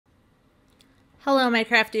Hello, my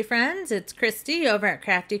crafty friends. It's Christy over at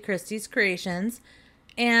Crafty Christy's Creations.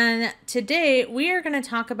 And today we are going to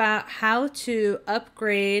talk about how to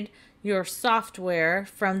upgrade your software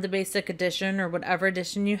from the basic edition or whatever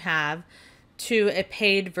edition you have to a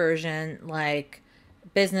paid version like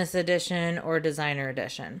Business Edition or Designer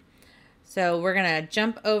Edition. So we're going to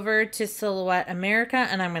jump over to Silhouette America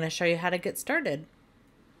and I'm going to show you how to get started.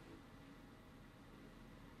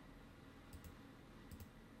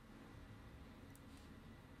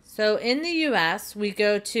 So in the US, we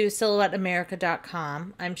go to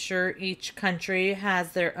silhouetteamerica.com. I'm sure each country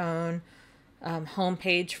has their own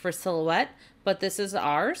homepage for Silhouette, but this is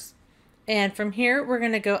ours. And from here, we're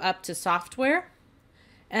going to go up to software,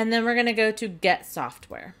 and then we're going to go to get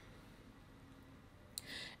software.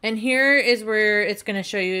 And here is where it's going to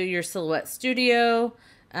show you your Silhouette Studio,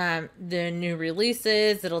 the new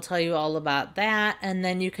releases. It'll tell you all about that. And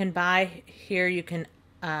then you can buy here, you can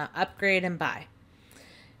upgrade and buy.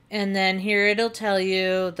 And then here it'll tell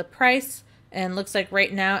you the price, and looks like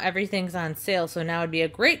right now everything's on sale. So now would be a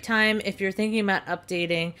great time if you're thinking about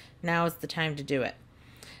updating. Now is the time to do it.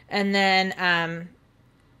 And then,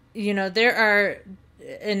 you know, there are,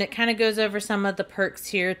 and it kind of goes over some of the perks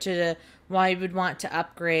here to why you would want to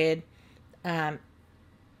upgrade.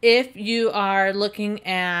 If you are looking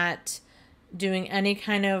at doing any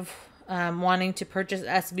kind of wanting to purchase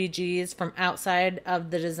SVGs from outside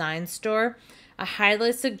of the design store, I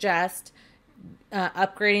highly suggest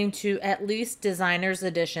upgrading to at least Designer's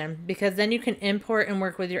Edition, because then you can import and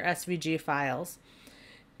work with your SVG files.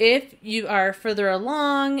 If you are further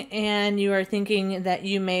along and you are thinking that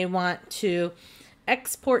you may want to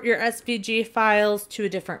export your SVG files to a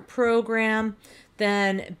different program,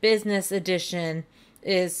 then Business Edition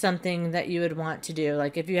is something that you would want to do.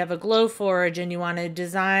 Like if you have a Glowforge and you want to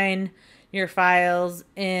design your files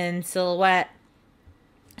in Silhouette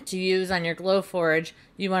to use on your Glowforge,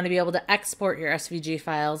 you want to be able to export your SVG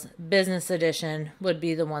files. Business Edition would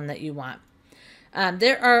be the one that you want.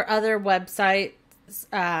 There are other websites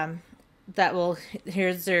that will,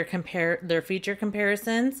 here's their feature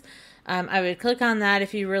comparisons. I would click on that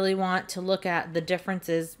if you really want to look at the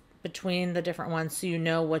differences between the different ones so you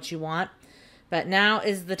know what you want. But now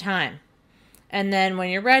is the time. And then when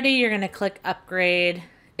you're ready, you're going to click upgrade.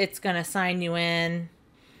 It's going to sign you in.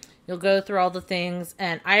 You'll go through all the things,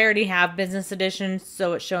 and I already have Business Edition,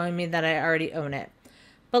 so it's showing me that I already own it.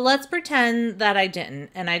 But let's pretend that I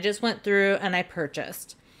didn't, and I just went through and I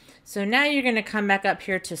purchased. So now you're going to come back up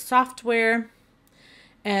here to software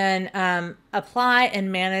and apply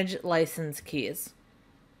and manage license keys.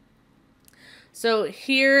 So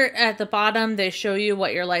here at the bottom, they show you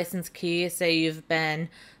what your license key is. Say you've been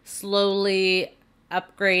slowly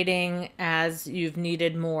upgrading as you've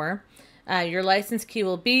needed more. Your license key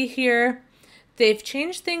will be here. They've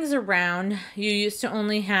changed things around. You used to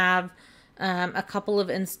only have a couple of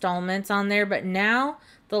installments on there, but now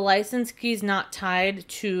the license key is not tied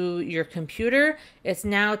to your computer. It's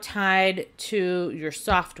now tied to your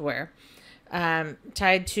software,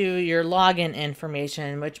 tied to your login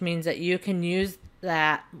information, which means that you can use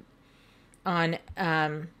that on,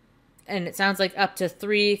 and it sounds like up to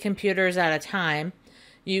 3 computers at a time.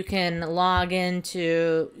 You can log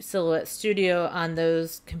into Silhouette Studio on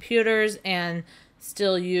those computers and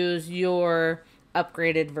still use your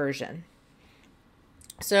upgraded version.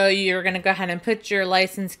 So you're going to go ahead and put your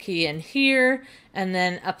license key in here and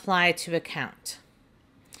then apply to account.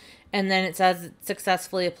 And then it says it's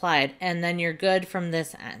successfully applied, and then you're good from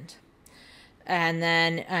this end. And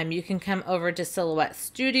then you can come over to Silhouette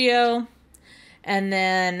Studio, and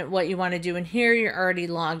then what you want to do in here, you're already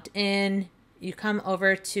logged in. You come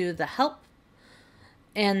over to the help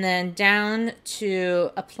and then down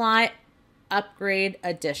to apply upgrade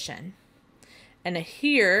edition. And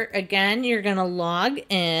here again, you're going to log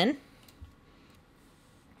in.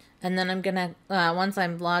 And then I'm going to, once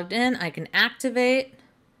I'm logged in, I can activate.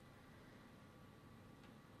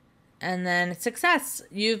 And then success,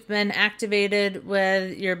 you've been activated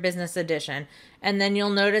with your Business Edition. And then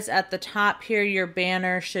you'll notice at the top here, your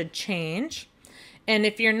banner should change. And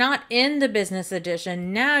if you're not in the Business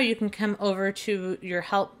Edition, now you can come over to your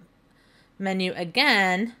help menu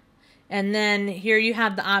again. And then here you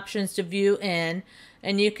have the options to view in,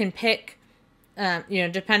 and you can pick, you know,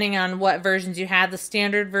 depending on what versions you have. The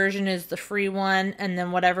standard version is the free one, and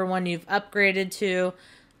then whatever one you've upgraded to.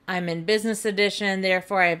 I'm in Business Edition,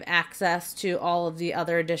 therefore I have access to all of the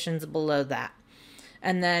other editions below that.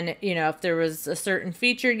 And then, you know, if there was a certain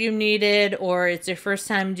feature you needed, or it's your first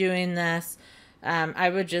time doing this, I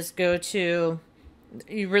would just go to,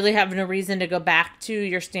 you really have no reason to go back to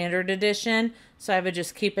your standard edition. So I would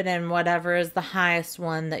just keep it in whatever is the highest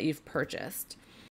one that you've purchased.